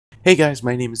Hey guys,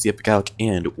 my name is TheEpicAlec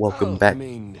and welcome Well, I back.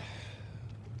 mean,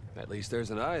 at least there's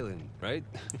an island, right?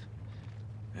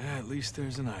 Yeah, at least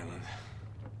there's an island.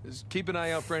 Just keep an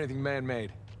eye out for anything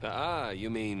man-made. Ah, you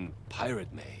mean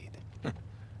pirate-made.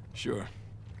 Sure.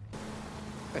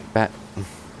 Hey, Back,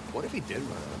 what if he did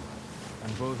run out?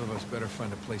 And both of us better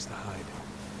find a place to hide.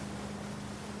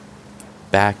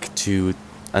 back to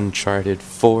Uncharted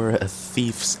for a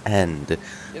Thief's End.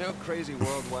 You know, crazy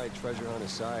worldwide treasure on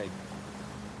his side.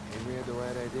 Henry had the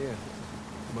right idea.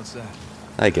 What's that?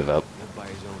 I give up. Lived by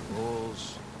his own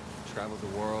rules, traveled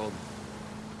the world,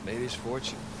 made his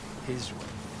fortune his way.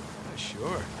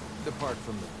 Sure. Apart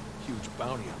from the huge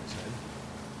bounty on his head.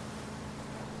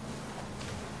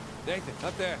 Nathan,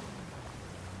 up there.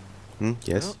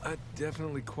 Yes. Well, that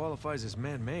definitely qualifies as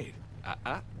man-made.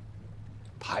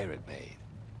 Pirate-made.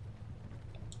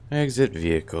 Exit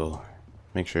vehicle.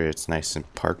 Make sure it's nice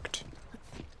and parked.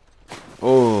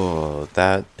 Oh,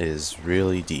 that is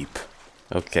really deep.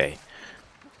 Okay.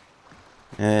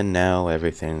 And now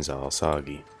everything's all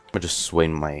soggy. I'll just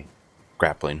swing my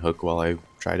grappling hook while I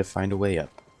try to find a way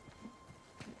up.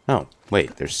 Oh,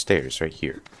 wait, there's stairs right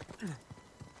here.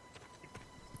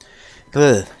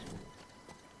 Ugh.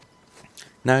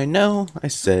 Now I know I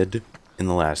said in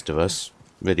the Last of Us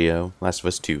video, Last of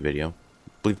Us 2 video,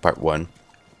 I believe part 1,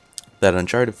 that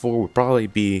Uncharted 4 would probably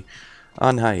be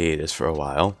on hiatus for a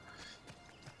while.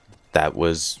 That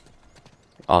was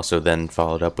also then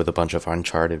followed up with a bunch of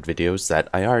Uncharted videos that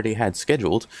I already had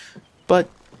scheduled, but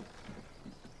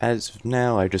as of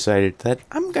now I decided that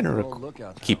I'm gonna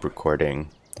keep recording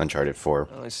Uncharted 4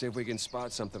 Well, let's see if we can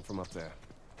spot something from up there.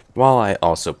 while I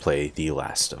also play The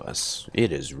Last of Us.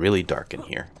 It is really dark in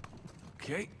here.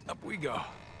 Okay, up we go.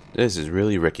 This is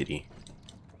really rickety.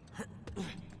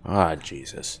 Ah,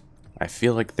 Jesus. I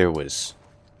feel like there was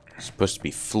supposed to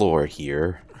be floor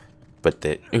here, but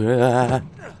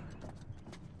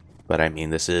but I mean,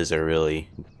 this is a really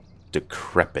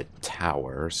decrepit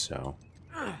tower, so...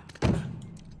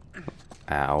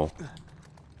 Ow.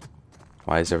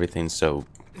 Why is everything so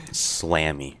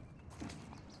slammy?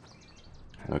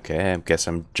 Okay, I guess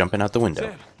I'm jumping out the window.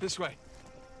 Sam, this way.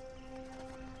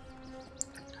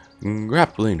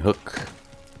 Grappling hook.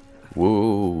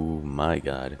 Whoa, my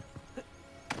god.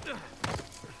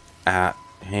 Ah,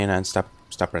 hang on, stop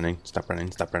running, stop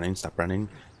running, stop running, stop running.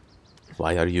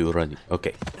 Why are you running?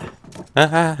 Okay.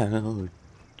 Oh,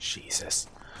 Jesus.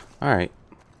 Alright.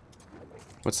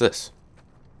 What's this?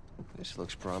 This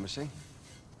looks promising.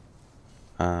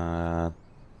 Uh...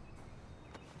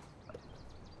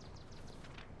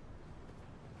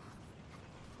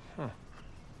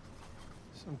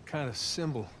 Some kind of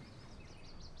symbol.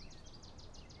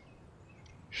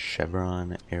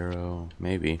 Chevron, arrow,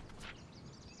 maybe.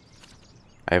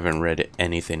 I haven't read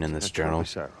anything in this That's journal.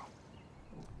 probably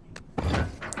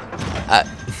Uh,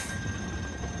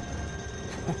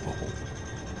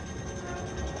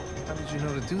 How did you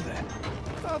know to do that?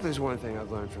 Oh, there's one thing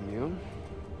I've learned from you.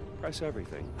 Press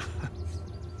everything.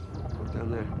 Look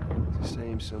down there. It's the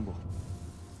same symbol.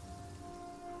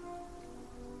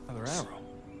 Another arrow.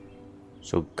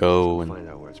 so go and... Find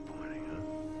out where it's pointing,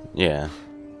 huh? Yeah.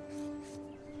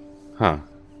 Huh.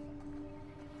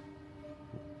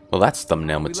 Well, that's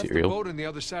thumbnail We left the material. boat on the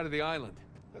other side of the island.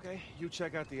 Okay, you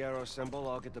check out the arrow symbol.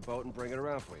 I'll get the boat and bring it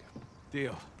around for you.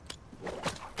 Deal.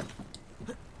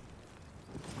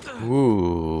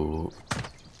 Ooh.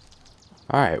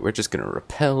 Alright, we're just gonna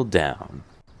rappel down.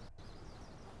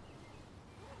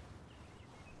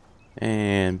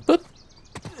 And boop.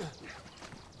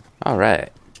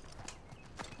 Alright.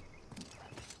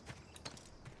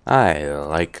 I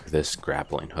like this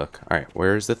grappling hook. Alright,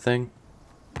 where's the thing?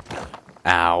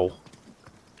 Ow.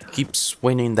 Keep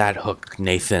swinging that hook,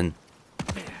 Nathan.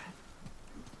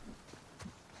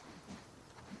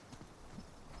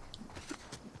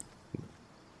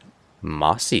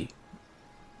 Mossy.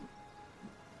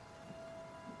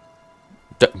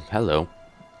 Hello.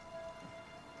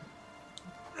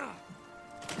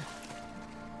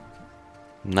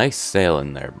 Nice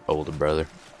sailing there, older brother.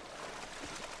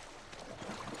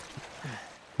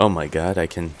 Oh my god, I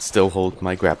can still hold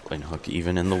my grappling hook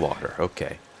even in the water.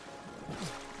 Okay.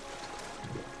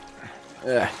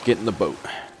 Get in the boat.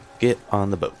 Get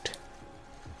on the boat.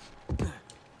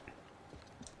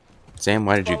 Sam,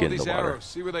 why did you Follow get in these the water? arrows.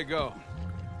 See where they go.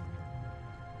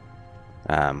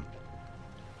 A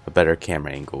better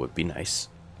camera angle would be nice.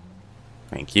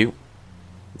 Thank you.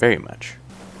 Very much.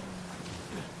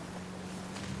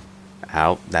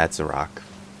 Ow, that's a rock.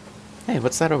 Hey,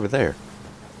 what's that over there?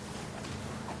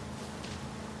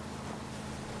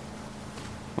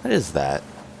 What is that?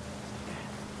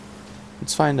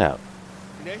 Let's find out.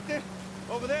 Nathan,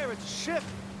 over there, it's a ship.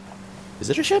 Is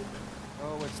it a ship?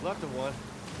 Oh, what's left of one.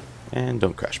 And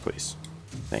don't crash, please.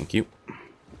 Thank you.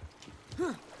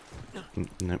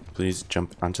 No, please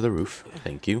jump onto the roof.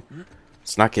 Thank you.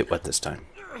 Let's not get wet this time.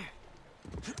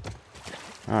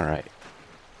 Alright.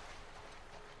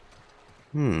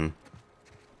 Well,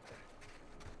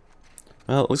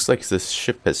 it looks like this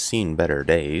ship has seen better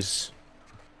days.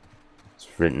 It's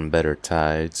ridden better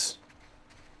tides.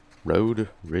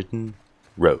 Ridden,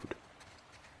 road.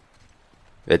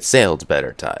 It sailed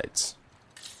better tides.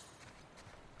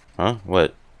 Huh?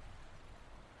 What?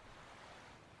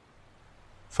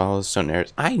 Follow stone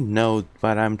arrows. I know,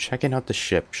 but I'm checking out the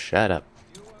ship. Shut up.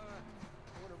 You, want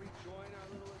to rejoin our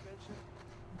little adventure?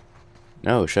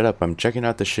 No, shut up. I'm checking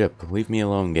out the ship. Leave me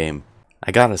alone, game.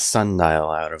 I got a sundial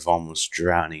out of almost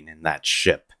drowning in that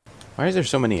ship. Why is there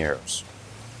so many arrows?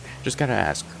 Just gotta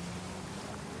ask.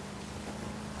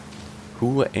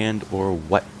 Who and or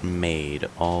what made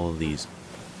all these?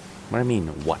 What do I mean,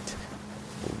 what?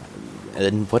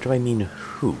 And what do I mean,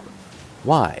 who?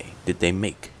 Why did they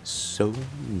make so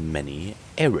many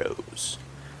arrows?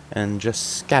 And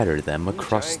just scatter them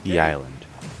across the island?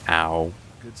 Ow.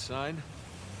 Good sign.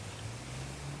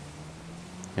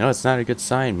 You know, it's not a good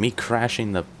sign. Me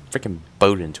crashing the freaking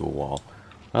boat into a wall.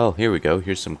 Well, here we go.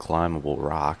 Here's some climbable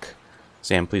rock.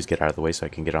 Sam, please get out of the way so I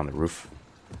can get on the roof.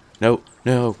 No,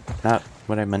 no, not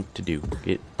what I meant to do.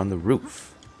 Get on the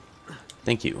roof.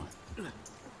 Thank you.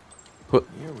 What?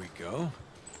 Here we go.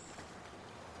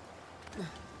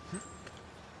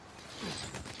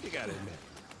 You gotta admit,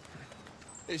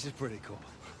 this is pretty cool.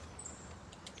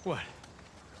 What?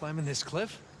 Climbing this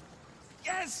cliff?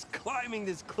 Yes! Climbing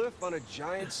this cliff on a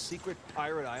giant secret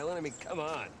pirate island? I mean, come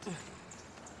on.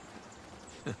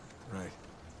 Right.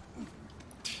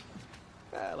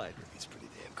 Well, I think it's pretty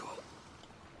damn cool.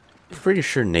 I'm pretty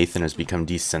sure Nathan has become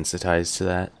desensitized to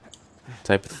that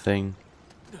type of thing.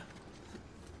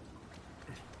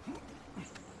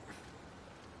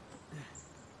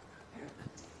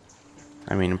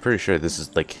 I mean, I'm pretty sure this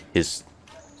is like his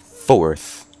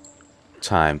 4th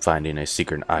time finding a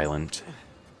secret island.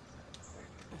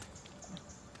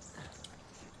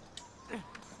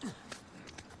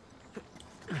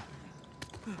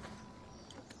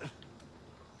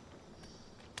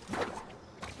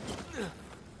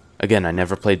 Again, I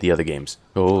never played the other games.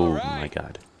 Oh my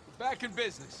god. Back in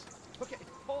business. Okay,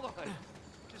 hold on.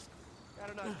 Just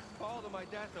gotta not fall to my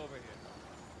death over here.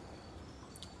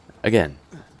 Again,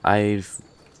 I've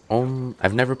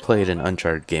never played an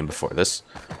Uncharted game before this,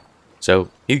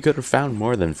 so you could have found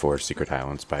more than 4 secret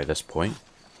islands by this point.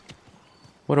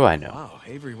 What do I know? Wow,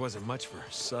 Avery wasn't much for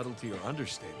subtlety or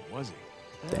understatement, was he?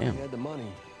 Damn. He had the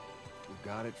money. You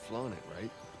got it, flown it, right?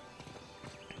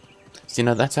 So, you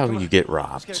know, that's how you get Let's get a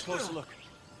robbed. closer look.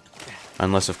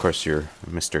 Unless, of course, you're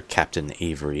Mr. Captain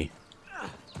Avery.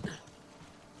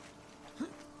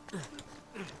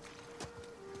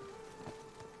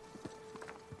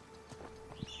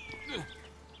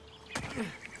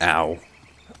 Ow.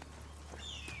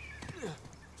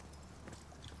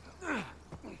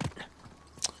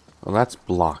 Well, that's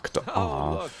blocked Oh,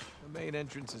 off. look. The main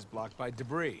entrance is blocked by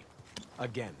debris.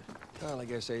 Again. Well, I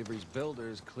guess Avery's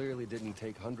builders clearly didn't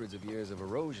take hundreds of years of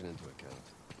erosion into account.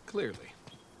 Clearly.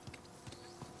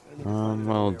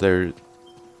 Well,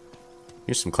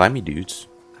 here's some climby dudes.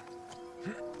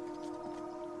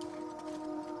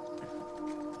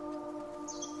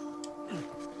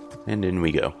 And in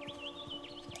we go.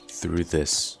 Through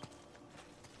this.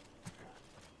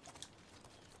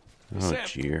 Oh, Sam,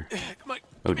 dear. Come on,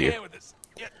 Oh, give me a dear. hand with this.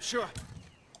 Yeah, sure.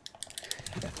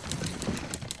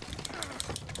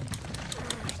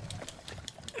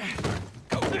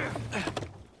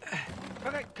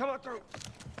 Okay, come on through.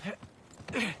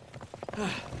 Thank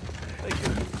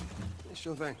you.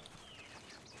 Sure thing.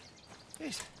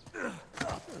 Jeez.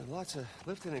 Lots of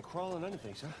lifting and crawling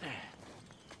underthings, huh?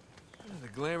 The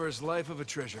glamorous life of a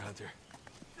treasure hunter.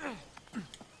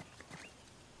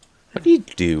 What do you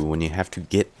do when you have to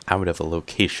get out of a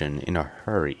location in a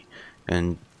hurry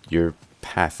and your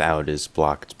path out is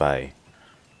blocked by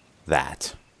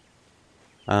that?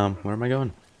 Where am I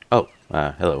going? Oh,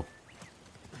 hello.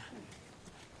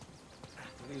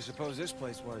 What do you suppose this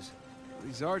place was?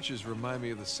 These arches remind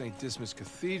me of the St. Dismas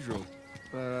Cathedral,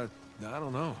 but I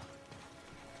don't know.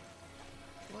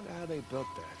 Wonder how they built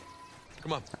that.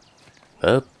 Come on.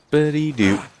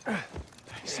 Uppity-doo.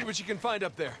 See what you can find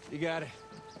up there. You got it.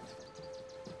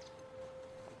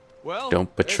 Well,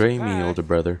 Don't betray there's a me, path. older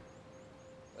brother.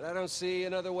 But I don't see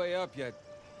another way up yet.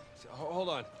 So, hold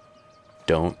on.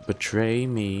 Don't betray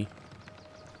me.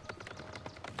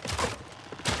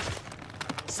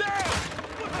 Sam!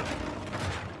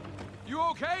 You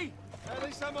okay? At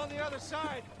least I'm on the other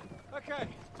side. Okay.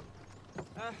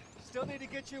 Still need to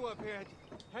get you up here.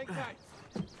 Hang tight.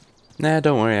 Nah,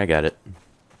 don't worry, I got it.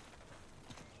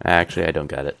 Actually, I don't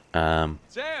got it. Sam!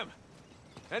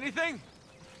 Anything?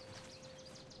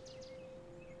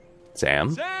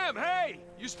 Sam? Sam, hey!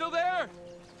 You still there?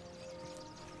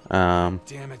 Um,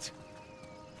 Damn it.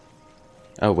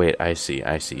 oh wait, I see. Here.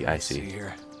 I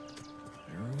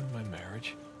ruined my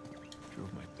marriage.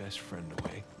 Drove my best friend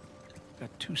away.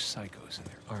 Got 2 psychos in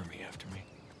their army after me.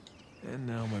 And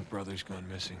now my brother's gone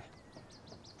missing.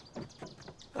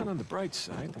 Not on the bright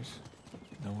side, there's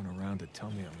no one around to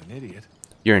tell me I'm an idiot.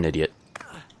 You're an idiot.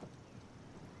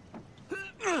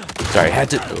 Sorry, I had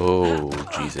to... Oh,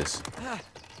 Jesus.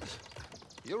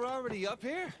 You're already up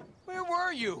here? Where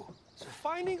were you?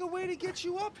 Finding a way to get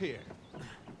you up here.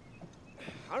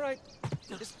 All right,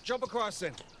 just jump across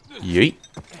then. Yeet.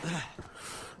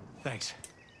 Thanks.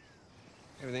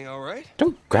 Everything all right?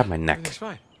 Don't grab my neck. Everything's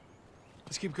fine.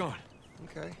 Let's keep going.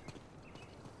 Okay.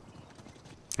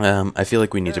 I feel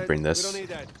like we need to bring We this. don't need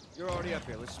that. You're already up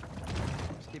here. Let's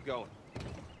keep going.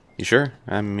 You sure?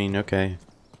 I mean, okay.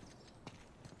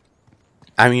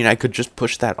 I mean, I could just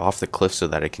push that off the cliff so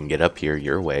that I can get up here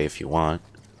your way if you want.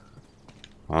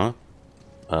 Huh?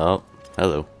 Oh,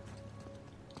 hello.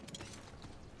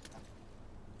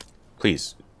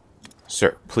 Please.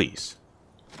 Sir, please.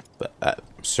 But,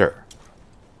 sir.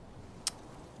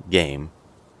 Game.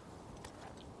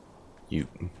 You...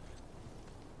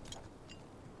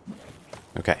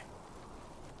 Okay.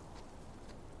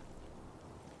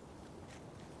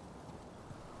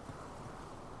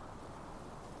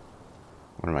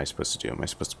 What am I supposed to do? Am I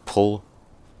supposed to pull?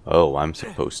 Oh, I'm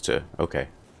supposed to... Okay.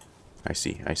 I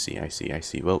see.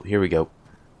 Well, here we go.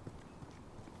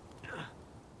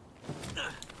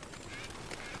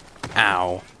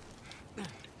 Ow.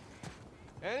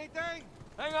 Anything?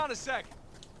 Hang on a sec.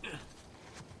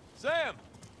 Sam!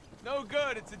 No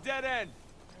good, it's a dead end.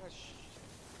 All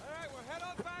right, we'll head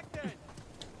on back then.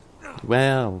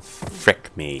 Well, frick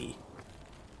me.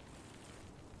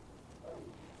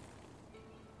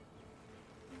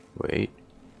 Wait.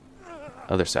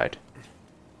 Other side.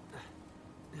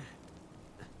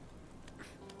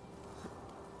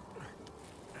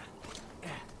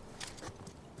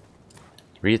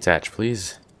 Reattach,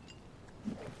 please.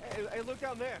 Hey, look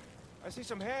down there. I see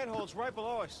some handholds right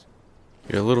below us.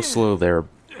 You're a little slow there,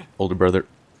 older brother.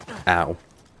 Ow.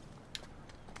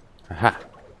 Aha.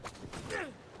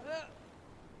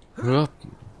 Up.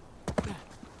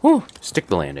 Whew. Stick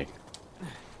the landing.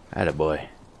 Attaboy.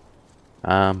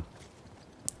 Well,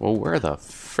 where the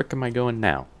frick am I going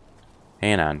now?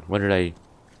 Hang on. What did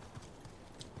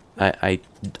I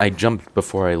jumped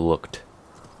before I looked.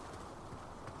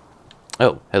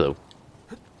 Oh, hello.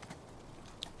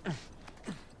 Here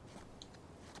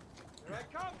I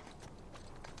come.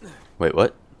 Wait,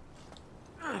 what?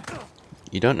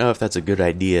 You don't know if that's a good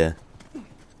idea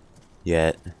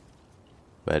yet,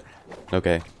 but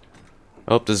okay.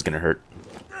 Oh, this is gonna hurt.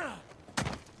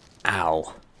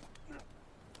 Ow.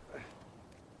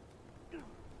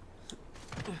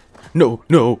 No,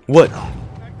 no, what?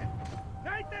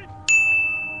 Nathan!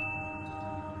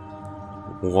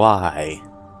 Why?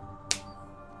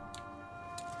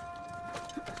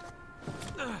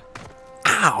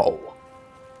 Ow!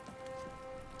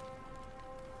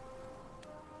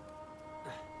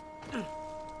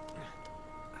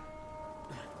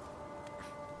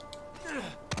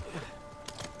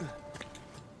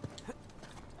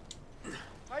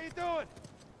 How you doing?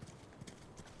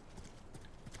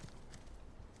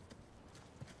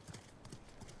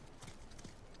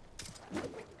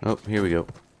 Oh, here we go.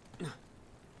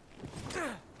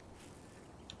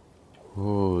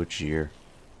 Oh, dear.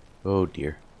 Oh,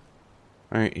 dear.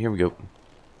 Alright, here we go.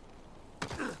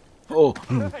 Oh!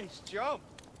 Nice jump.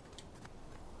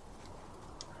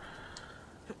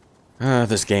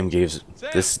 This game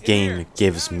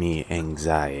gives me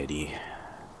anxiety.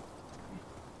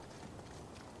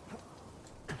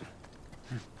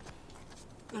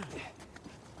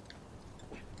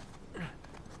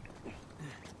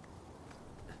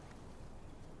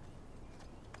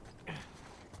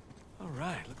 All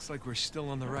right, looks like we're still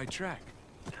on the right track.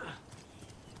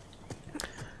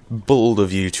 Bold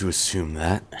of you to assume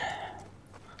that.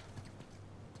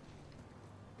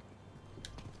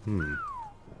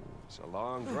 It's a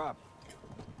long drop.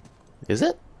 Is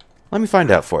it? Let me find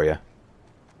out for you.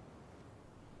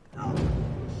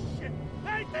 Shit,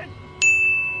 Nathan!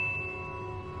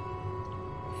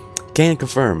 Can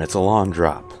confirm it's a long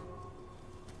drop.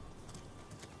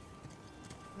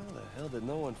 How the hell did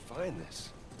no one find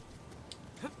this?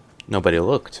 Nobody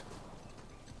looked.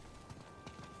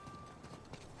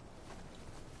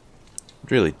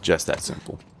 Really just that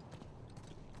simple.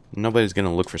 Nobody's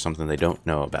gonna look for something they don't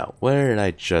know about. What did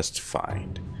I just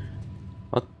find?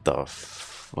 What the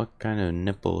what kind of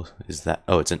nipple is that?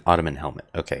 Oh, it's an Ottoman helmet.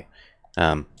 Okay.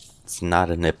 It's not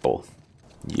a nipple.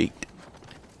 Yeet.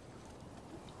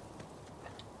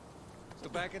 So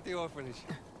back at the orphanage,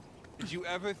 did you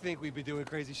ever think we'd be doing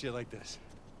crazy shit like this?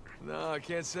 No, I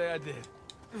can't say I did.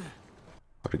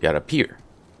 What do we got up here?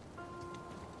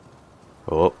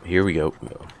 Oh, here we go.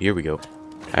 Here we go.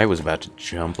 I was about to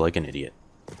jump like an idiot.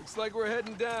 Looks like we're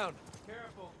heading down.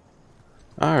 Careful.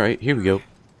 Alright, here we go.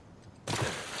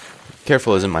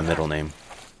 Careful isn't my middle name.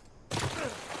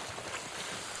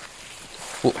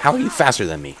 Well, how are you faster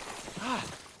than me?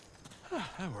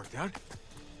 That worked out.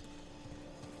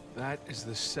 That is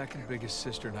the second biggest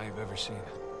cistern I've ever seen.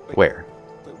 Wait, Where?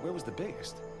 where was the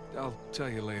biggest? I'll tell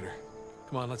you later.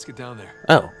 Come on, let's get down there.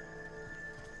 Oh.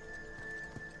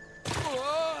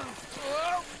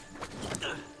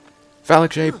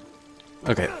 Phallic shape.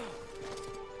 Okay.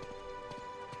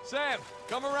 Sam,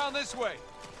 come around this way.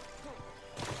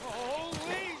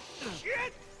 Holy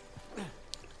shit!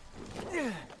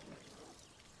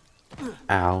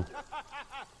 Ow.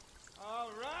 All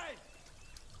right.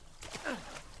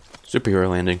 Superhero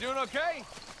landing. Doing okay?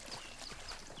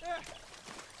 Yeah.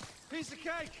 Piece of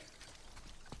cake.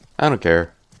 I don't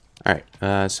care.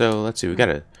 Alright, so let's see. We got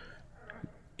a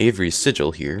Avery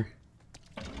sigil here.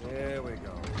 There we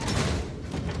go.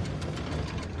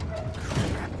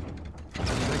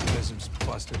 Mechanism's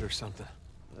busted or something.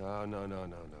 No.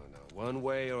 One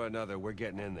way or another, we're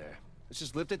getting in there. Let's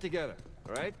just lift it together,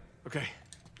 all right? Okay.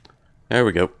 There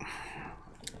we go.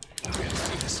 Okay, let's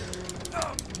do this.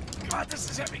 Oh, God, this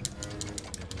is heavy.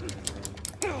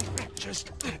 Just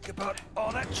think about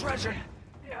all that treasure.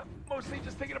 Yeah, mostly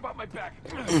just thinking about my back.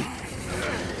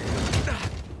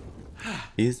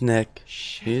 His neck,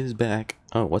 his back.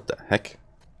 Oh, what the heck?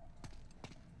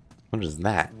 What is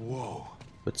that? Whoa.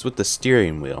 What's with the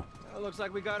steering wheel? Well, looks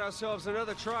like we got ourselves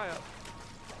another tryout.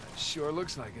 Sure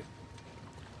looks like it.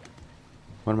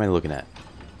 What am I looking at?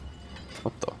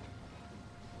 What the?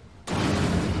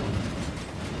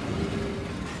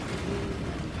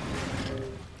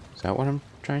 Is that what I'm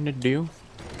trying to do?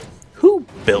 Who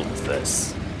built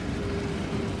this?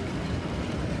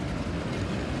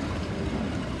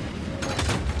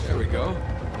 There we go.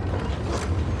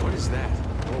 What is that?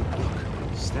 Oh,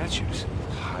 look. Statues.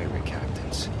 Pirate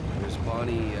captains. There's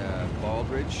Bonnie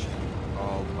Baldridge,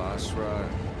 Al Basra.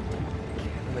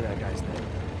 Can't remember that guy's name.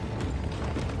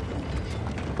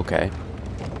 Okay.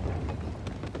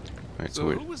 Alright, so So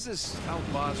we're... who was this Al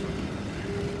Basra? He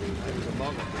was a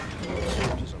muggle.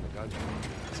 Soldiers on the gun.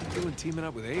 What's he doing teaming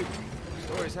up with Avery?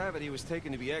 Stories have it he was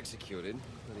taken to be executed,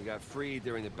 but he got freed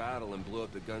during the battle and blew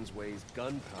up the Gunsway's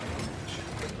gunpowder.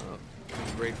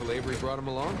 Grateful Avery brought him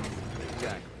along?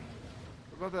 Exactly.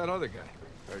 What about that other guy?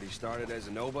 Heard he started as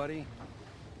a nobody,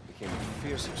 became a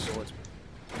fearsome swordsman.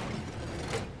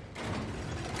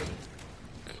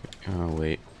 Oh,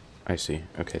 wait. I see.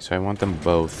 Okay, so I want them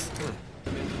both.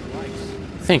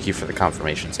 Thank you for the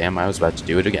confirmation, Sam. I was about to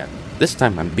do it again. This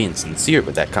time I'm being sincere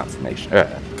with that confirmation.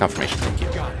 Confirmation, thank you.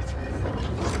 Got it.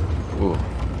 Ooh.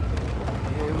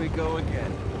 Here we go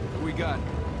again. Who we got?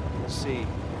 Let's see.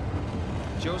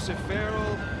 Joseph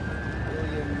Farrell,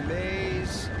 William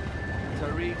Mays,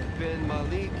 Tariq bin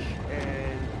Malik,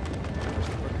 and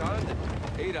Christopher Condon.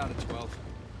 8 out of 12.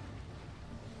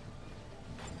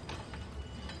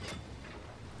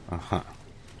 Uh-huh.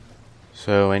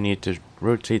 So I need to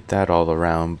rotate that all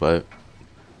around, but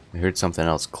I heard something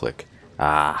else click.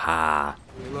 Aha.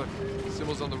 Hey, look.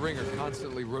 Symbols on the ring are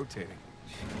constantly rotating.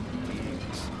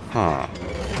 Huh.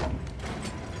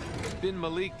 Bin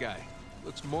Malik guy.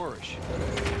 Looks Moorish.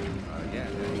 Yeah,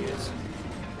 there he is.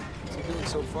 What's he doing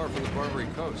so far from the Barbary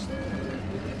coast?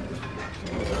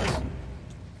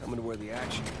 Coming to where the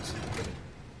action is.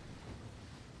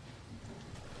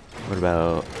 What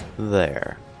about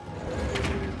there?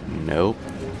 Nope.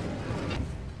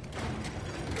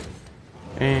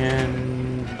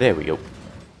 And there we go.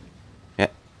 Yeah.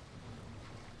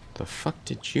 The fuck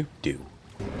did you do?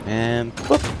 And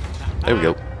whoop. There we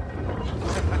go.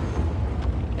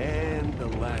 And the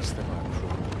last of our crew.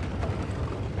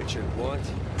 Richard Want,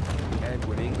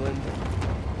 Edward England,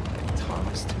 and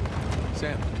Thomas too.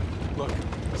 Sam, look.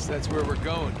 That's where we're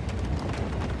going.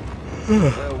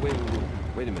 Well,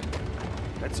 wait a minute.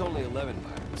 That's only 11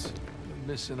 pirates. We're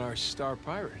missing our star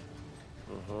pirate.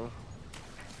 Uh-huh.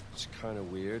 It's kind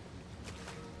of weird.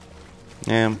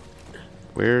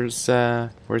 Where's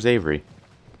Avery?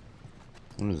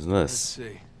 What is Let's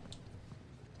this? see.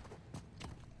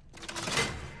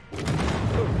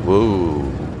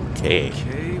 Whoa. Okay.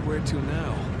 Okay, where to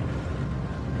now?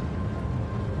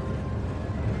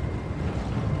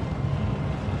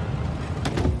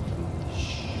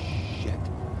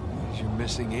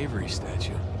 interesting Avery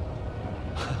statue.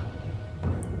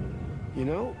 You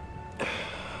know,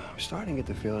 I'm starting to get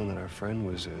the feeling that our friend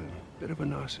was a bit of a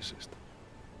narcissist.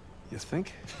 You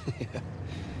think? Yeah.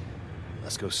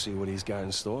 Let's go see what he's got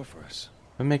in store for us.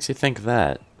 What makes you think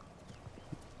that?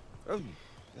 Oh,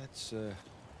 that's a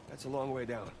long way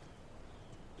down.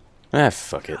 Ah,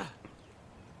 fuck it.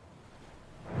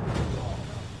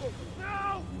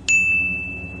 No!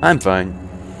 I'm fine.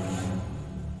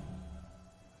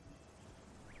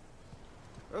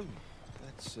 Oh,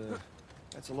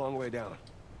 that's a long way down.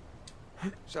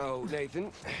 So,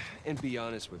 Nathan, and be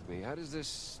honest with me, how does this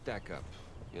stack up,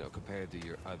 you know, compared to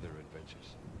your other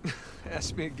adventures?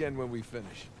 Ask me again when we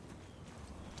finish.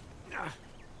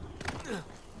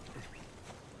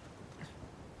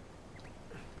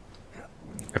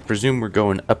 I presume we're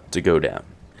going up to go down.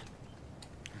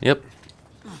 Yep.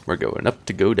 We're going up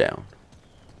to go down.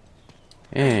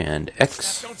 And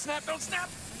X. Don't snap! Don't snap!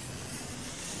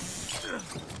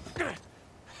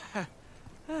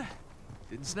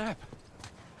 Didn't snap.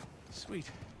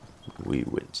 Sweet. We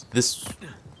went this.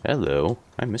 Hello.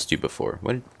 I missed you before.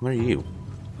 What are you?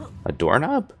 A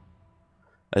doorknob?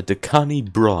 A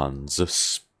Dakani bronze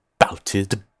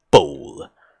spouted bowl.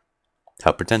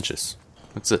 How pretentious.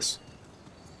 What's this?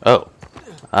 Oh.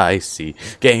 I see.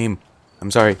 Game.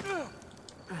 I'm sorry.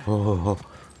 Oh.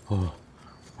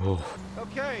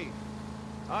 Okay.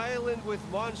 Island with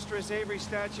monstrous Avery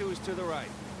statue is to the right.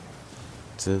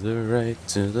 To the right,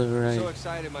 to the right. So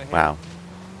excited, Wow.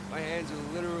 my hands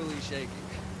are literally shaking.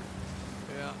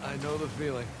 Yeah, I know the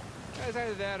feeling. It's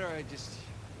either that or I just,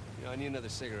 you know, I need another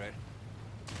cigarette.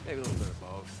 Maybe a little bit of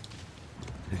both.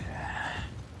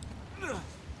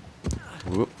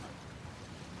 Whoop.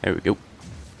 There we go.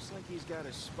 Looks like he's got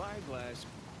a spyglass.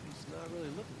 He's not really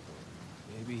looking for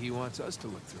it. Maybe he wants us to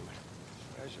look through it.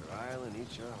 Treasure Island,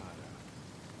 eat your heart out.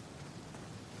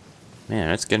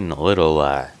 Man, it's getting a little,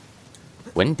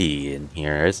 windy in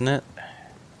here, isn't it?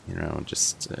 You know,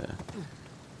 just,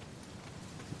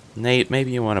 Nate,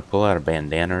 maybe you want to pull out a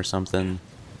bandana or something?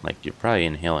 Like, you're probably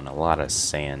inhaling a lot of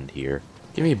sand here.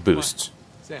 Give me a boost.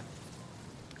 Sam.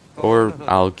 Or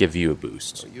I'll give you a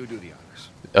boost. Oh, you do the honors.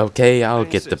 Okay, I'll I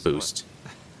get the insist, come on. boost.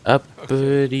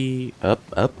 Uppity,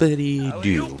 uppity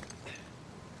doo.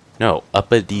 No,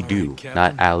 uppity doo, Alright,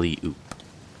 not Captain. alley oop.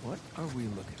 What are we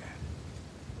looking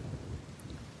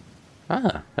at?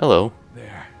 Ah, hello.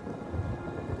 There.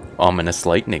 Ominous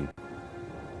lightning.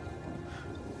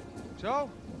 So,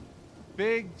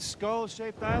 big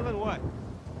skull-shaped island, what?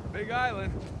 Big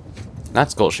island.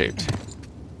 Not skull-shaped.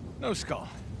 No skull.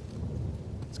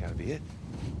 It's gotta be it.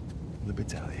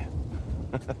 Libertalia.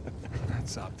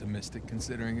 That's optimistic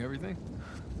considering everything.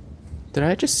 Did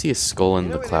I just see a skull in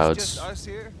the clouds? It's just us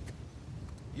here.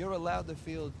 You're allowed to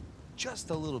feel just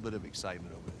a little bit of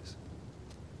excitement over this.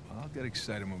 I'll get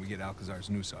excited when we get Alcazar's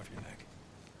noose off your neck.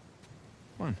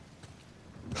 Come on.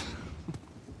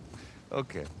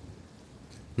 Okay.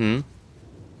 Hmm?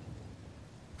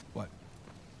 What?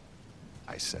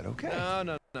 I said okay.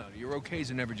 No. Your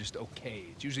okays are never just okay.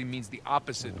 It usually means the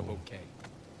opposite of okay.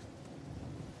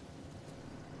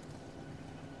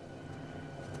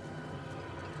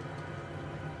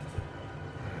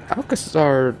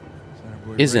 Alcazar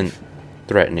isn't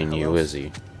threatening you, is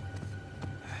he?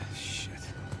 Shit.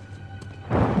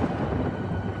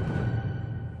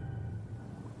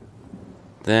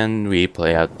 Then we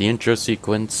play out the intro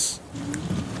sequence.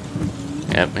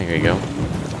 Yep, here you go.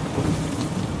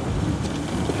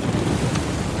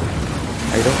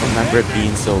 I don't remember it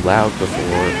being so loud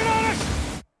before.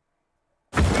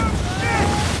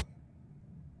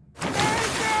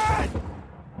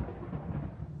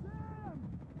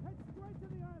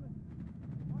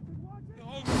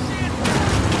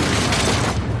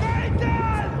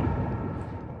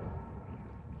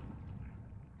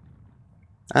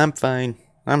 I'm fine.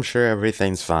 I'm sure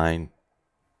everything's fine.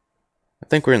 I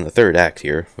think we're in the third act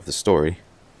here of the story.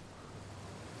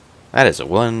 That is a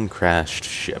one crashed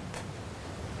ship.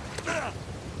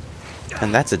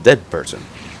 And that's a dead person.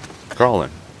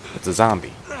 Crawling. It's a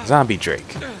zombie. Zombie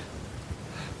Drake. Is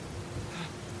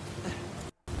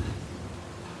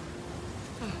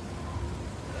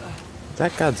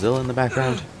that Godzilla in the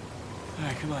background?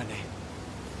 Alright, come on,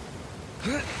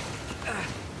 Nate.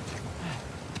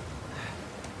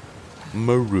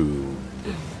 Marooned.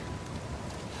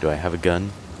 Do I have a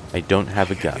gun? I don't have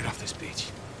a gun. Get off this beach.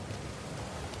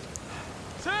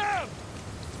 Sam!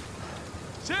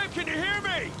 Sam, can you hear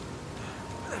me?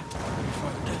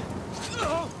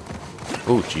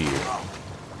 Oh, jeer.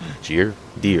 Jeer?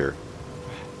 Deer.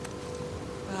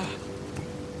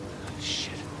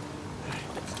 Shit.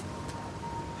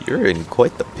 You're in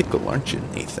quite the pickle, aren't you,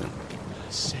 Nathan?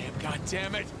 Sam, goddamn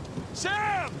damn it!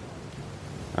 Sam!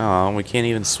 Oh, we can't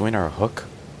even swing our hook.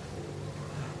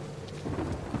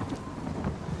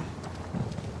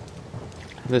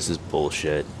 This is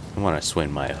bullshit. I want to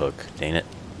swing my hook, dang it.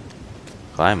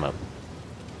 Climb up.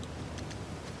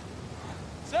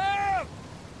 Sam!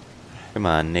 Come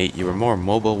on, Nate, you were more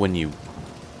mobile when you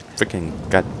freaking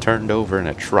got turned over in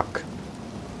a truck.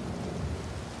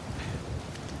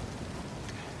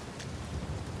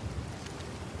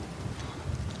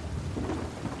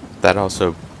 That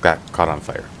also got caught on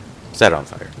fire. Set on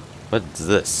fire. What's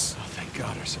this? Oh, thank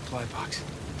God, our supply box.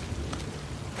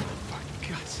 Oh,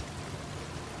 fucking guts.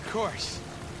 Of course.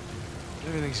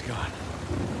 Everything's gone.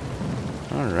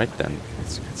 Alright then. Maybe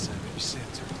that's a good sign. Maybe Sam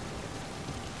took it.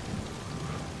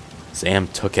 Sam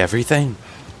took everything?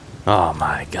 Oh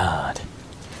my god.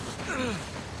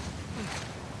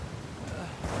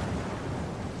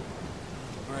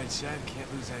 Bright side,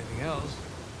 can't lose anything else.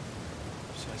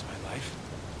 Besides my life.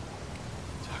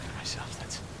 Talking to myself,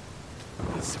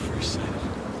 that's the first sign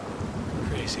of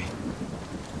crazy.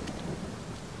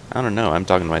 I don't know, I'm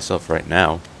talking to myself right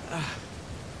now.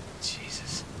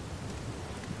 Jesus.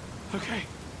 Okay.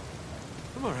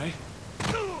 I'm alright.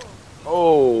 Oh.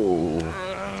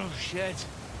 Oh, shit.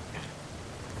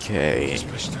 Okay. Just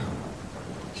push through.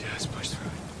 Just push through.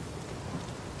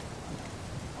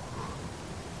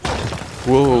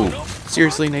 Whoa.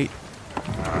 Seriously, Nate?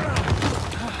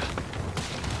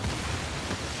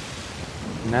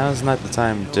 Now's not the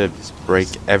time to break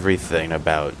everything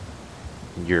about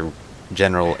your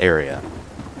general area.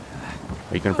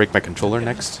 Are you gonna break my controller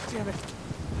next? Damn it.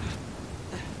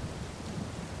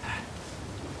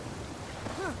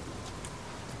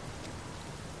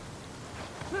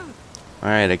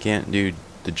 Alright, I can't do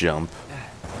the jump.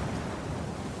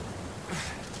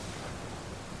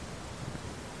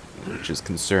 Which is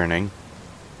concerning.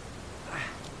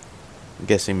 I'm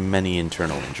guessing many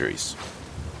internal injuries.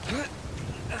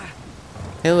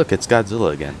 Hey look, it's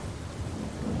Godzilla again.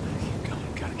 Keep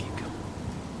going, gotta keep going.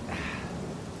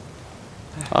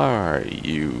 Are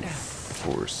you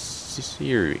for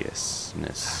seriousness?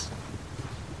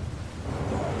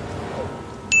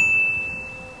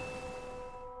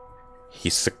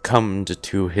 He succumbed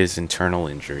to his internal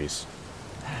injuries.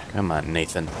 Come on,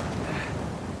 Nathan.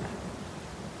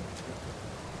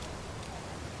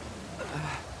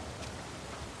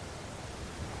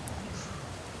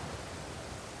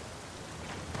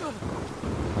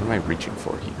 What am I reaching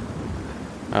for here?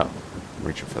 Oh, I'm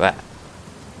reaching for that.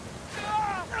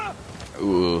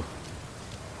 Ooh.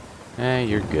 Eh,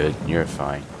 you're good. You're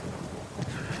fine.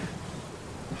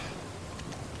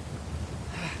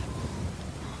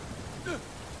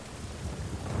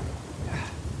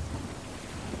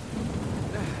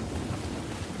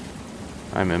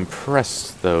 I'm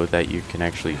impressed, though, that you can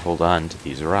actually hold on to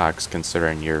these rocks,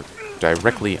 considering you're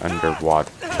directly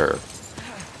underwater.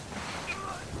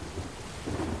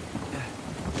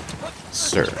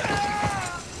 Sir.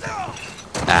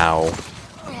 Ow.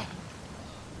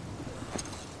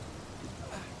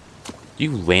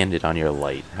 You landed on your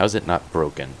light. How's it not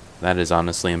broken? That is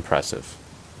honestly impressive.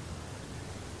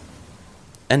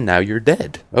 And now you're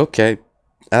dead. Okay.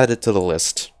 Add it to the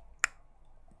list.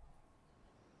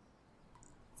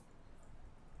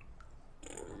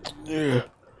 Yeah.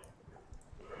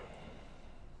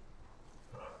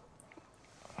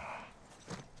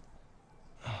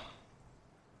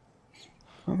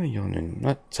 I'm yawning,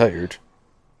 not tired.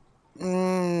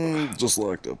 Just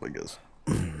locked up, I guess.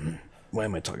 Why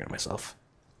am I talking to myself?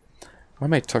 Why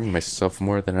am I talking to myself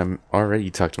more than I'm already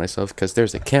talking to myself? Because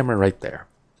there's a camera right there.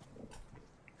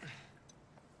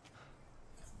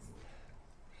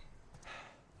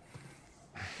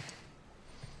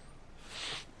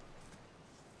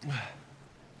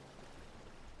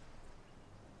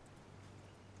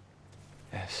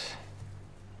 Yes.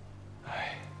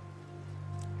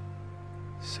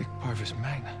 Sic parvis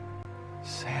magna.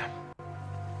 Sam.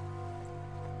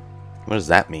 What does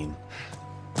that mean?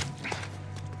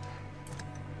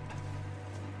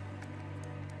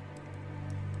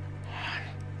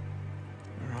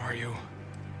 Where are you?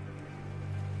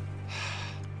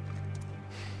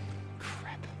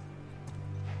 Crap.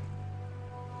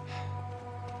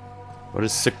 What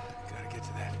is sic? Gotta get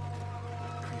to that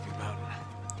creepy mountain.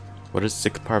 What does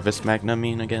sic parvis magna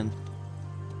mean again?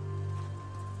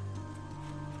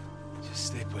 Just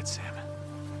stay put, Sam.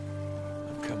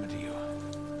 I'm coming to you.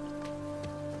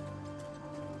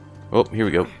 Oh, here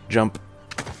we go. Jump.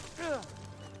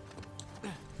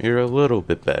 You're a little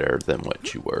bit better than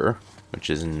what you were, which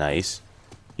is nice.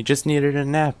 You just needed a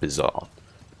nap is all.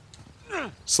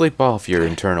 Sleep off your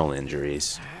internal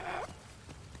injuries.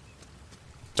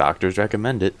 Doctors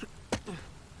recommend it.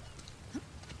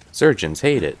 Surgeons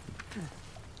hate it.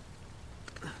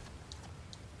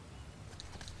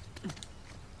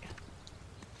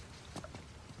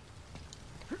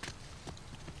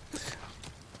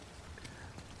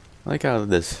 I like how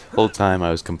this whole time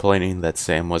I was complaining that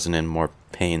Sam wasn't in more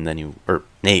pain than you, or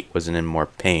Nate wasn't in more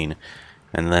pain,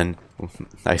 and then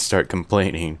I start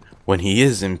complaining when he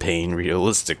is in pain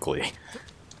realistically.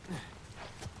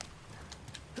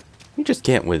 You just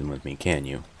can't win with me, can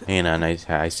you? Hang on,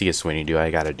 I see a Sweeney do, I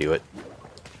gotta do it.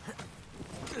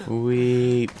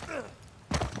 Weep.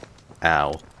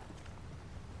 Ow.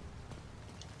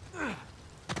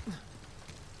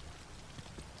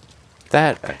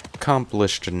 That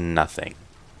accomplished nothing.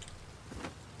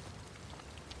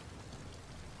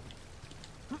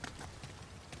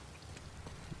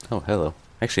 Oh, hello.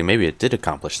 Actually, maybe it did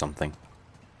accomplish something.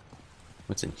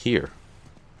 What's in here?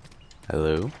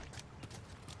 Hello?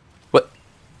 What?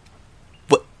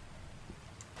 What?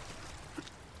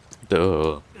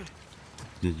 Duh.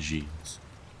 Jeez.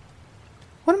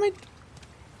 What am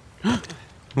I...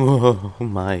 Oh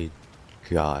my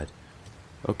god.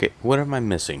 Okay, what am I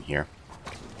missing here?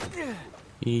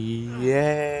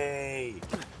 Yay!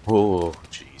 Oh,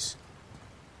 jeez.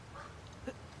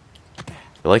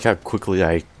 I like how quickly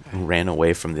I ran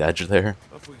away from the edge there.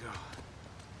 Up we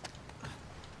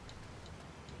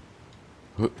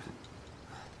go.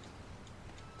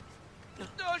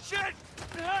 Oh shit!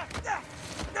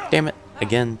 Damn it,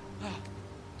 again.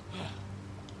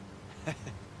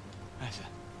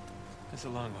 That's a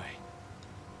long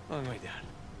way down.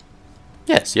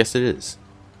 Yes, yes it is.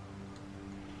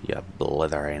 You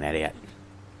blithering idiot.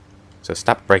 So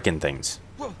stop breaking things.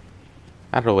 Out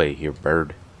of the way here,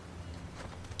 bird.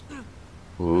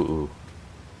 Ooh.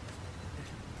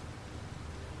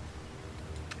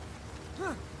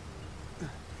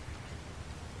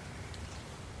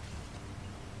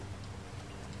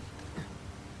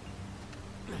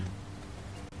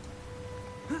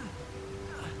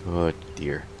 Oh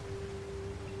dear.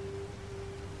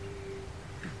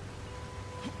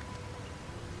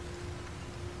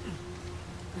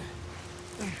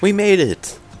 We made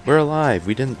it! We're alive.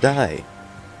 We didn't die.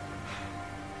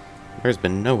 There's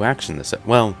been no action this...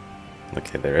 Well,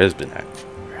 okay, there has been action.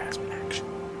 There has been action.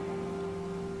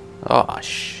 Oh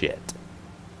shit.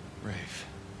 Rafe.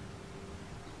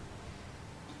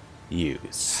 You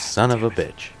son of a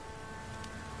bitch.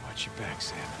 Watch your back,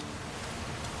 Sam.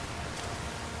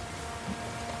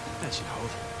 That should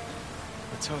hold.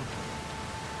 Let's hope.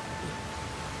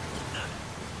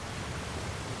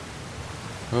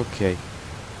 Okay.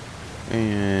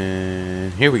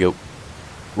 And here we go.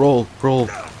 Roll, roll.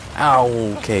 Ow,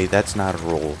 okay, that's not a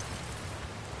roll.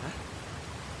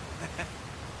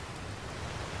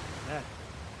 That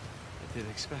I didn't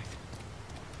expect.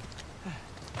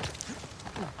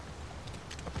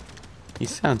 You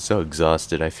sound so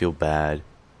exhausted, I feel bad.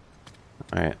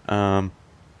 Alright,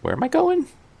 where am I going?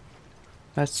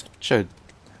 That's such a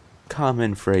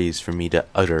common phrase for me to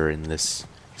utter in this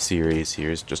series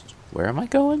here, is just, where am I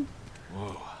going?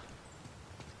 Whoa.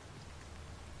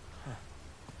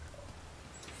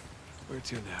 Where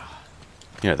to now?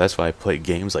 You know, that's why I played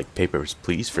games like Papers,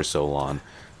 Please for so long.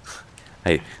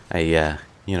 I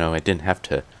didn't have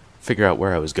to figure out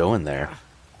where I was going there.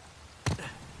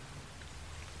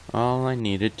 All I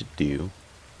needed to do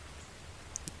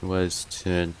was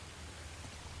to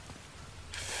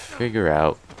figure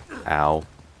out, ow,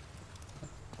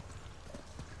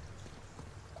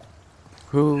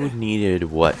 who needed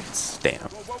what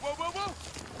stamp. Whoa, whoa, whoa, whoa,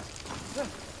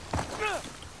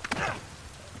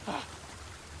 whoa!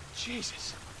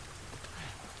 Jesus.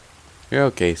 You're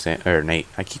okay, Sam, or Nate.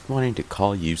 I keep wanting to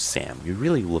call you Sam. You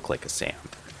really look like a Sam.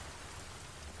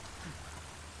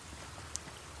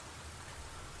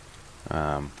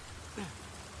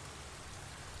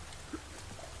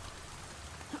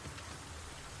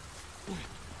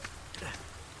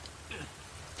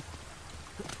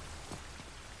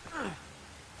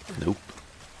 Nope.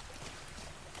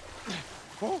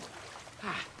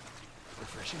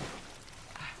 Refreshing.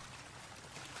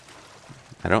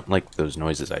 I don't like those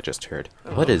noises I just heard.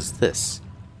 What is this?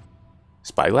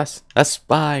 Spyglass? A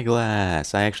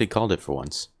spyglass! I actually called it for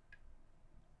once.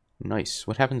 Nice.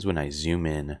 What happens when I zoom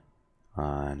in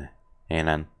on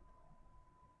Anon?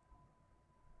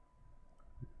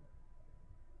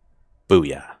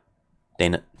 Booyah.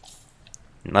 Dang it.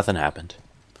 Nothing happened.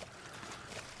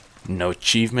 No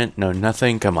achievement, no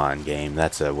nothing. Come on, game.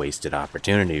 That's a wasted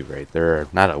opportunity right there.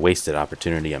 Not a wasted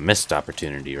opportunity, a missed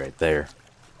opportunity right there.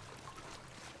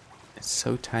 It's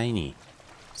so tiny.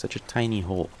 Such a tiny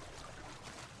hole.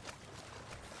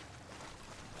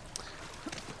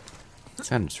 It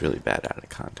sounds really bad out of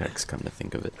context, come to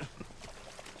think of it.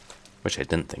 Which I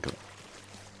didn't think of.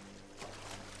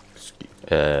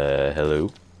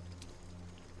 Hello?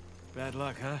 Bad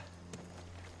luck, huh?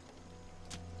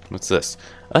 What's this?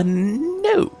 A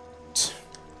note!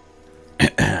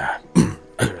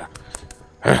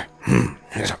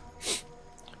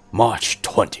 March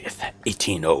 20th,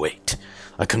 1808.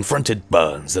 I confronted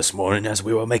Burns this morning as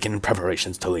we were making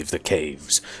preparations to leave the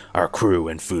caves. Our crew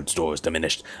and food stores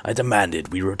diminished. I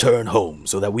demanded we return home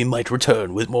so that we might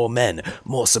return with more men,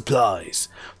 more supplies.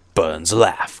 Burns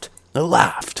laughed,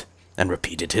 and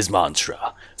repeated his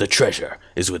mantra. The treasure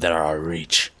is within our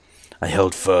reach. I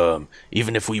held firm.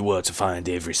 Even if we were to find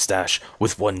Avery's stash,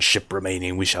 with one ship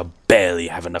remaining, we shall barely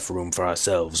have enough room for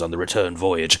ourselves on the return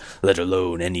voyage, let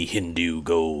alone any Hindu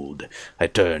gold. I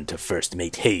turned to First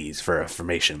Mate Hayes for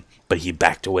affirmation, but he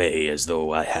backed away as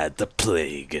though I had the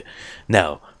plague.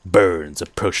 Now, Burns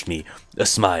approached me, a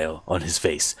smile on his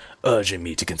face, urging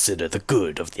me to consider the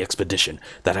good of the expedition,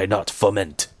 that I not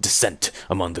foment dissent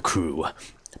among the crew.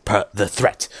 The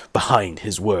threat behind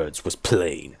his words was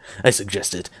plain. I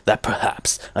suggested that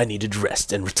perhaps I needed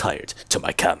rest and retired to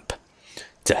my camp.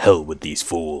 To hell with these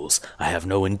fools. I have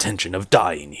no intention of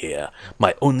dying here.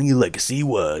 My only legacy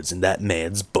words in that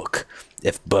man's book.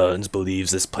 If Burns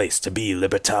believes this place to be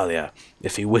Libertalia,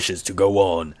 if he wishes to go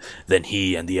on, then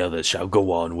he and the others shall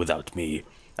go on without me.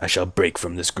 I shall break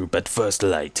from this group at first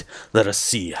light. Let us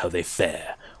see how they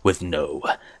fare with no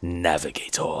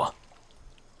navigator.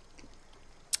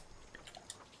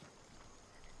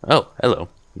 Oh, hello.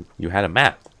 You had a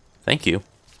map. Thank you.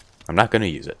 I'm not going to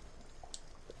use it.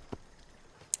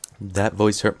 That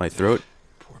voice hurt my throat.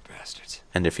 Poor bastards.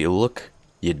 And if you look,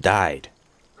 you died.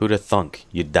 Who'da thunk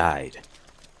you died?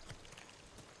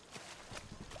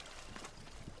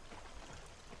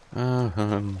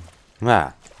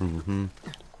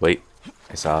 Wait,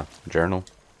 I saw a journal.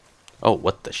 Oh,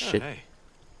 what the shit? Hey.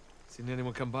 Seen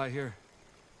anyone come by here?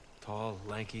 Tall,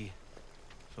 lanky,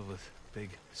 filled with big,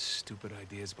 stupid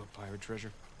ideas about pirate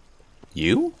treasure?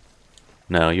 You?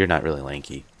 No, you're not really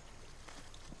lanky.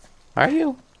 Are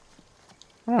you?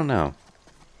 I don't know.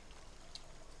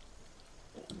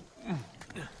 You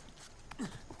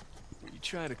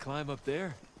trying to climb up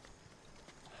there?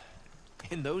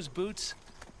 In those boots?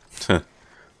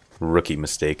 Rookie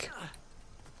mistake.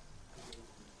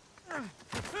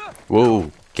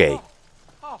 Whoa, okay.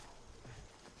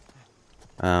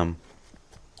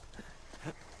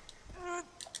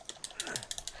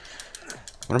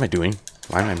 What am I doing?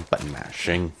 Why am I button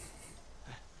mashing?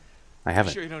 I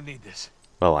haven't. Sure you don't need this.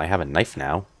 Well, I have a knife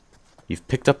now. You've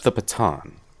picked up the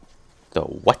baton. The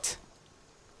what?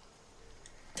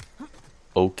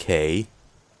 Okay.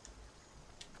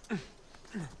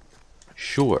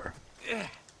 Sure.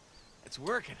 It's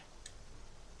working.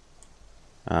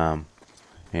 Hang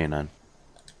on.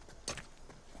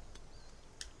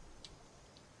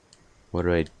 What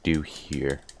do I do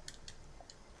here?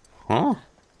 Huh?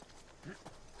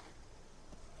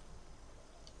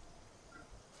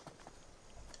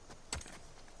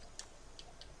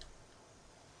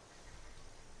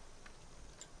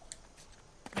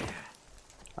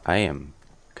 I am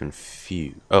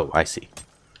confused. Oh, I see.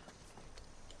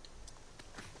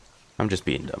 I'm just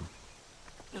being dumb.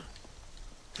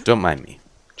 Don't mind me.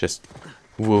 Just,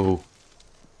 whoa.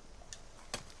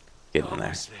 Get in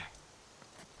there.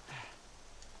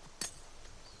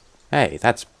 Hey,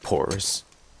 that's porous.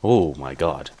 Oh my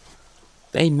god.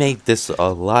 They make this a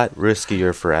lot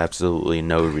riskier for absolutely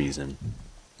no reason.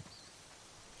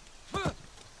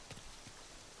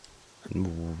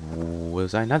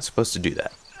 Was I not supposed to do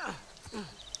that?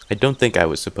 I don't think I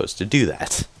was supposed to do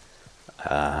that.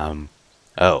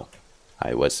 Oh.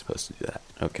 I was supposed to do that.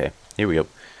 Okay, here we go.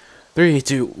 3,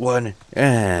 2, 1,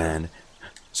 and...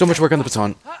 So much work on the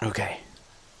baton. Okay.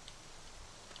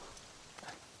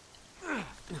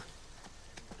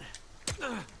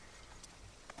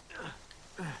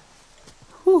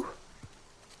 Whew.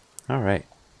 Alright.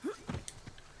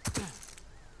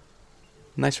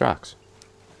 Nice rocks.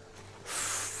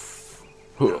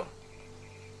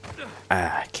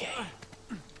 Okay.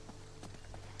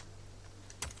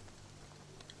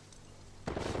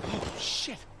 Oh,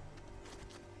 shit.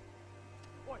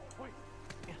 Wait.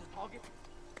 Is the target?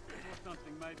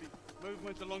 Something maybe.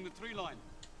 Movement along the tree line.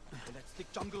 Well, that thick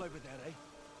jungle over there, eh?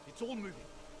 It's all moving.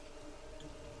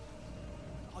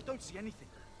 I don't see anything.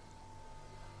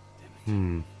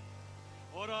 Damn it.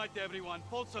 All right, everyone.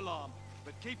 False alarm.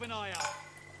 But keep an eye out.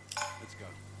 Let's go.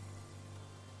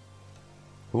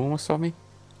 Who almost saw me?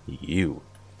 You.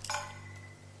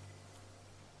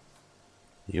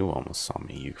 You almost saw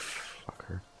me, you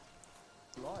fucker.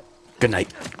 Good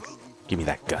night. Give me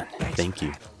that gun. Thank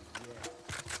you.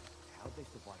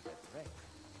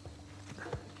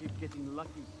 getting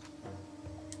lucky.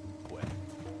 Well,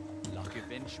 luck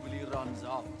eventually runs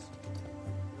out.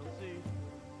 We'll see.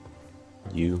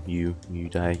 You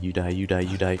die, you die, you die,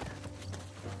 you die.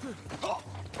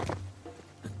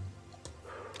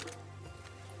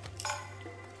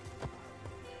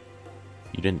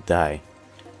 You didn't die.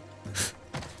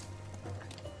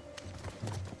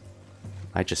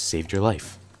 I just saved your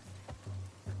life.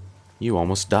 You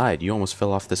almost died. You almost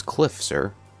fell off this cliff,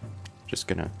 sir. Just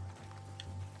gonna...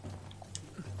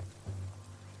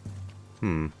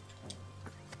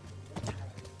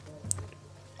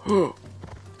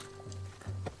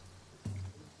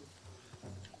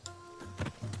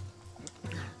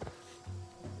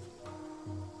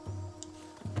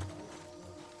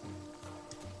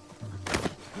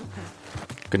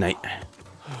 Good night.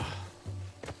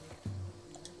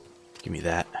 Give me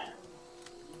that.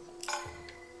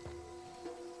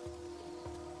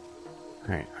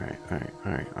 Alright.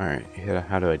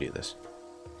 How do I do this?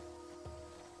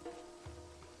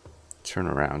 Turn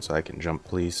around so I can jump,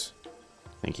 please.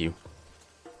 Thank you.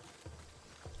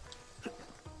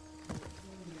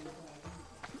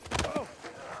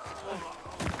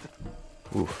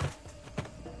 Oof.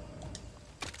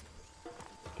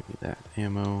 Give me that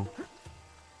ammo.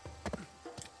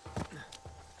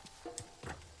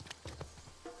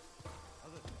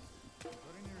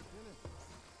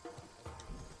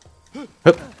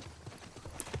 Hup.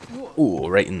 Ooh,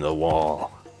 right in the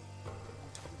wall.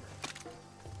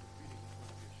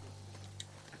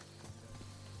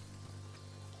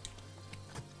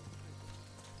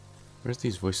 Where's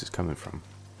these voices coming from?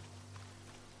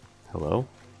 Hello?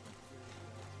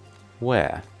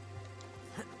 Where?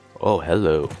 Oh,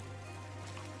 hello.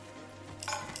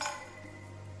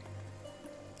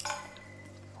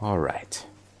 Alright.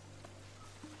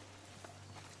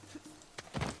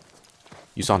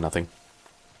 You saw nothing.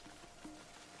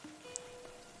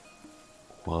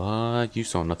 What? You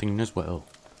saw nothing as well.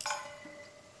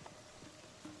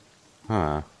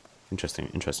 Huh.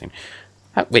 Interesting.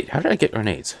 Wait, how did I get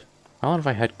grenades? How long have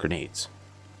I had grenades?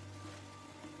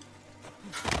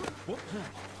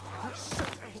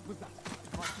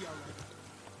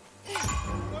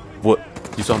 What?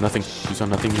 You saw nothing. You saw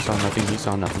nothing. You saw nothing. You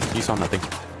saw nothing. You saw nothing.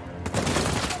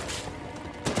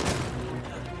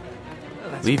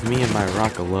 Leave me and my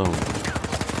rock alone.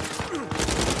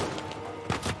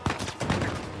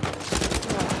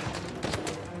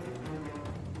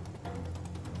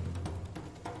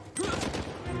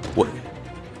 What?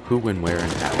 Who, when, where,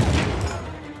 and how?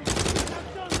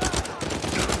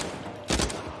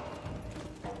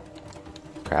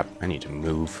 Crap, I need to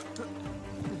move.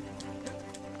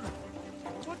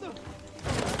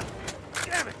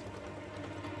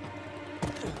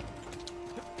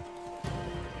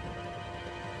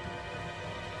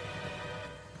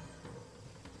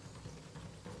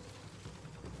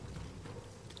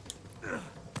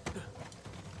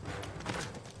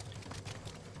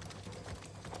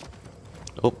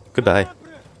 Oh, goodbye.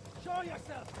 Show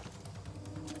yourself.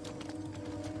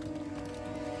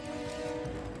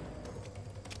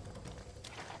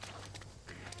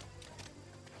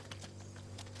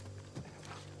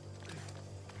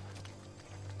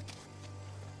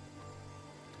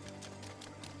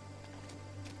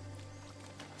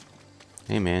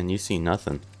 Hey man, you see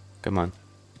nothing. Come on.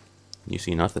 You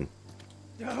see nothing.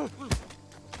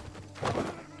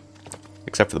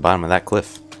 Except for the bottom of that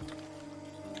cliff.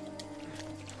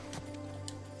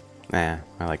 Nah,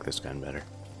 I like this gun better.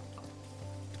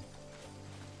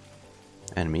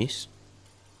 Enemies?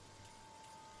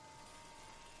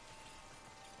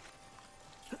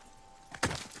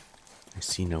 I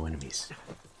see no enemies.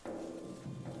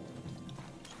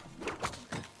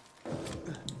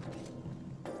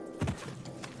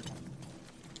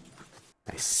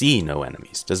 I see no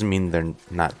enemies. Doesn't mean they're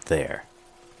not there.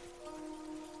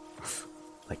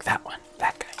 Like that one.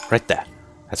 That guy. Right there.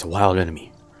 That's a wild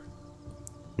enemy.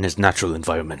 In his natural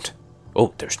environment.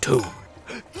 Oh, there's two.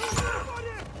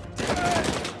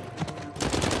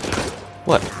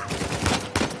 What?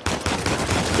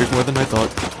 There's more than I thought.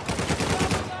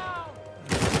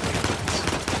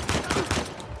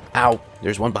 Ow!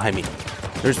 There's one behind me.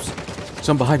 There's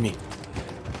some behind me.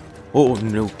 Oh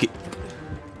no! Get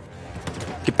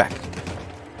back.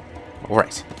 All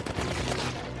right.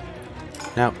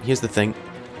 Now here's the thing.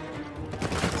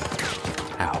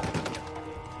 Ow.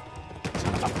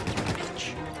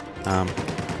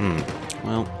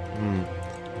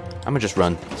 I'm gonna just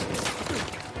run.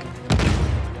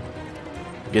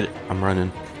 Get it? I'm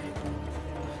running.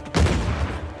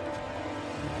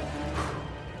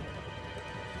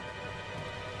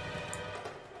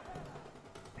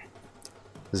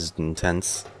 This is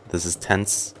intense. This is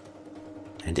tense.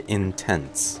 and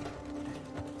intense.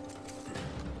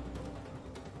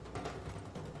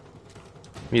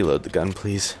 Reload the gun,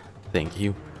 please. Thank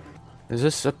you. Is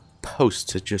this supposed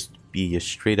to just be a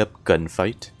straight up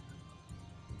gunfight?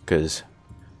 Because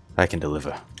I can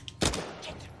deliver.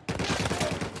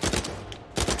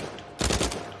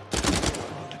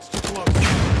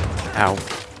 Ow.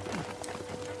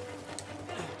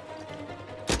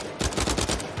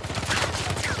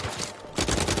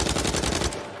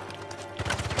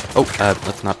 Oh,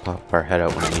 let's not pop our head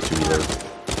out when I need to reload.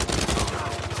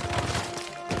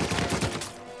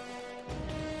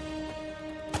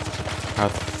 How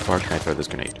far can I throw this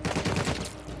grenade?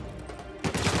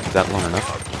 Is that long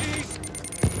enough?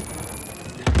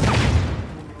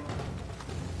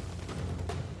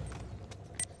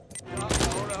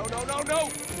 No!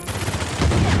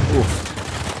 Oof.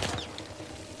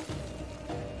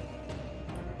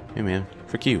 Hey man,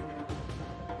 frick you.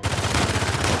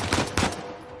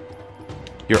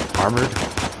 You're armored?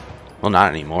 Well, not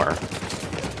anymore.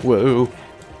 Whoa.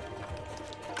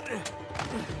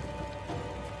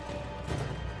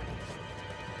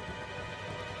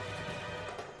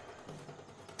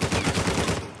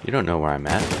 You don't know where I'm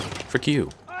at. Frick you.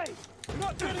 Hey, you're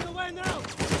not turning away now.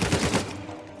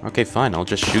 Okay, fine, I'll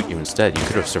just shoot you instead. You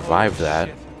could have survived that.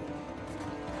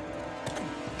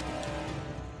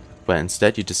 But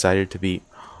instead you decided to be...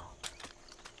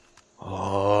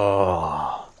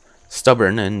 Oh...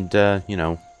 stubborn and, you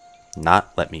know,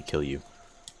 not let me kill you.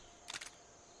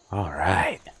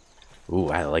 Alright. Ooh,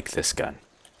 I like this gun.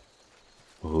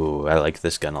 Ooh, I like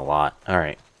this gun a lot.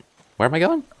 Alright. Where am I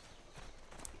going?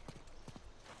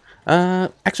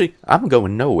 Actually, I'm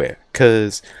going nowhere,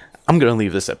 because I'm going to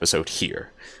leave this episode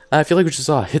here. If you like what you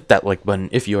saw, hit that like button.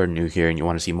 If you are new here and you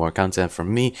want to see more content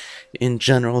from me in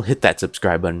general, hit that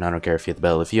subscribe button. I don't care if you hit the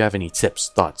bell. If you have any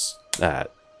tips, thoughts,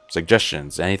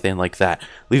 suggestions, anything like that,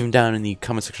 leave them down in the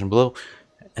comment section below.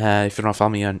 If you want to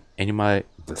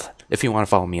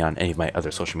follow me on any of my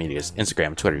other social medias,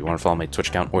 Instagram, Twitter, you want to follow my Twitch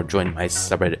account or join my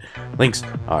subreddit, links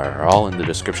are all in the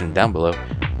description down below.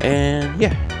 And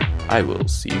yeah, I will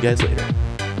see you guys later.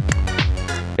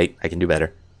 Hey, I can do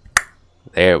better.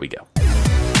 There we go.